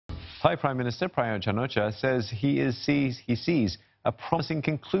Thai Prime Minister Prayut Chan-o-cha says he sees a promising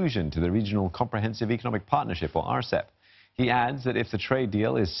conclusion to the Regional Comprehensive Economic Partnership, or RCEP. He adds that if the trade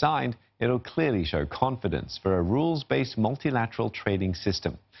deal is signed, it'll clearly show confidence for a rules-based multilateral trading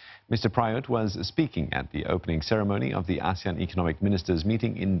system. Mr. Prayut was speaking at the opening ceremony of the ASEAN Economic Ministers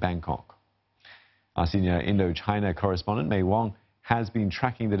meeting in Bangkok. Our senior Indo-China correspondent, May Wong, has been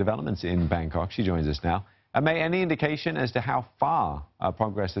tracking the developments in Bangkok. She joins us now. May, any indication as to how far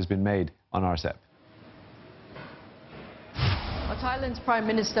progress has been made on RCEP? Thailand's Prime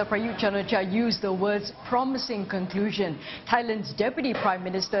Minister Prayut Chan-o-cha used the words promising conclusion. Thailand's Deputy Prime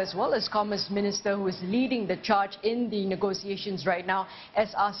Minister as well as Commerce Minister, who is leading the charge in the negotiations right now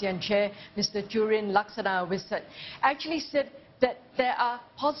as ASEAN Chair, Mr. Jurin Laksonawisit, actually said that there are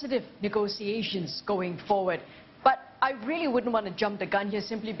positive negotiations going forward. But I really wouldn't want to jump the gun here,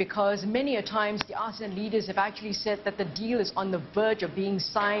 simply because many a times the ASEAN leaders have actually said that the deal is on the verge of being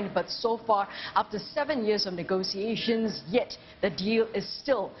signed, but so far, after 7 years of negotiations, yet the deal is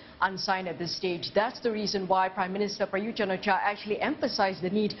still unsigned at this stage. That's the reason why Prime Minister Prayut Chan-o-cha actually emphasized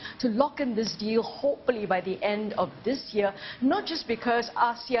the need to lock in this deal, hopefully by the end of this year, not just because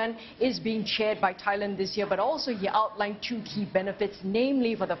ASEAN is being chaired by Thailand this year, but also he outlined two key benefits,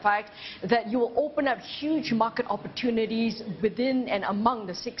 namely for the fact that you will open up huge market opportunities within and among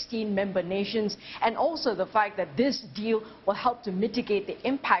the 16 member nations, and also the fact that this deal will help to mitigate the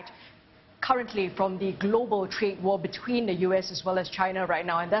impact currently from the global trade war between the US as well as China right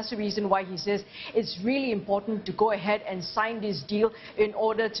now. And that's the reason why he says it's really important to go ahead and sign this deal in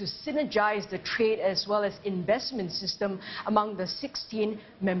order to synergize the trade as well as investment system among the 16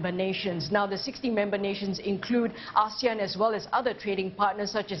 member nations. Now, the 16 member nations include ASEAN as well as other trading partners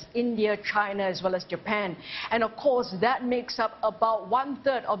such as India, China as well as Japan. And of course, that makes up about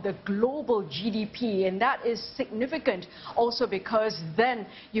 1/3 of the global GDP, and that is significant also because then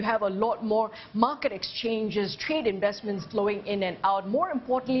you have a lot more market exchanges, trade investments flowing in and out. More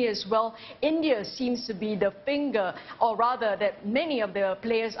importantly as well, India seems to be the finger, or rather that many of the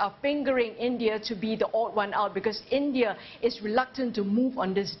players are fingering India to be the odd one out, because India is reluctant to move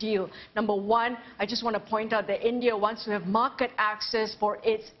on this deal. Number one, I just want to point out that India wants to have market access for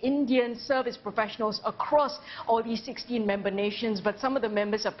its Indian service professionals across all these 16 member nations, but some of the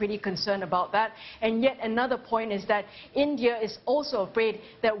members are pretty concerned about that. And yet another point is that India is also afraid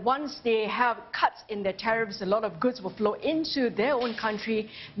that once they have cuts in their tariffs, a lot of goods will flow into their own country,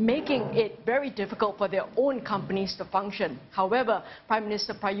 making it very difficult for their own companies to function. However, Prime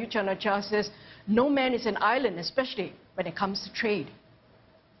Minister Prayut Chan-o-cha says no man is an island, especially when it comes to trade.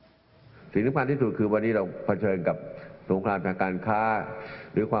 สิ่งสำคัญที่สุดคือวันนี้เราเผชิญกับสงครามทางการค้า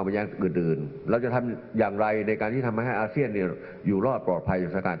หรือความขัดแย้งอื่นๆเราจะทำอย่างไรในการที่ทำให้อาเซียนเนี่ยอยู่รอดปลอดภัยจา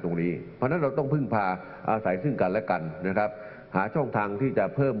กสถานการณ์ตรงนี้เพราะฉะนั้นเราต้องพึ่งพาอาศัยซึ่งกันและกันนะครับหาช่องทางที่จะ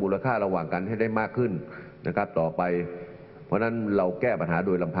เพิ่มมูลค่าระหว่างกันให้ได้มากขึ้นนะครับต่อไปเพราะนั้นเราแก้ปัญหาโด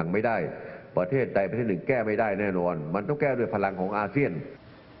ยลำพังไม่ได้ประเทศใดประเทศหนึ่งแก้ไม่ได้แน่นอนมันต้องแก้ด้วยพลังของอาเซียน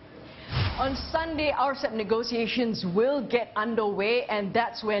On Sunday, RCEP negotiations will get underway, and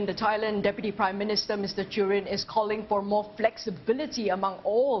that's when the Thailand Deputy Prime Minister, Mr. Jurin, is calling for more flexibility among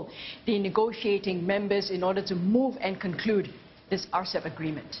all the negotiating members in order to move and conclude this RCEP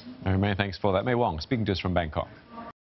agreement. May, thanks for that. May Wong, speaking to us from Bangkok.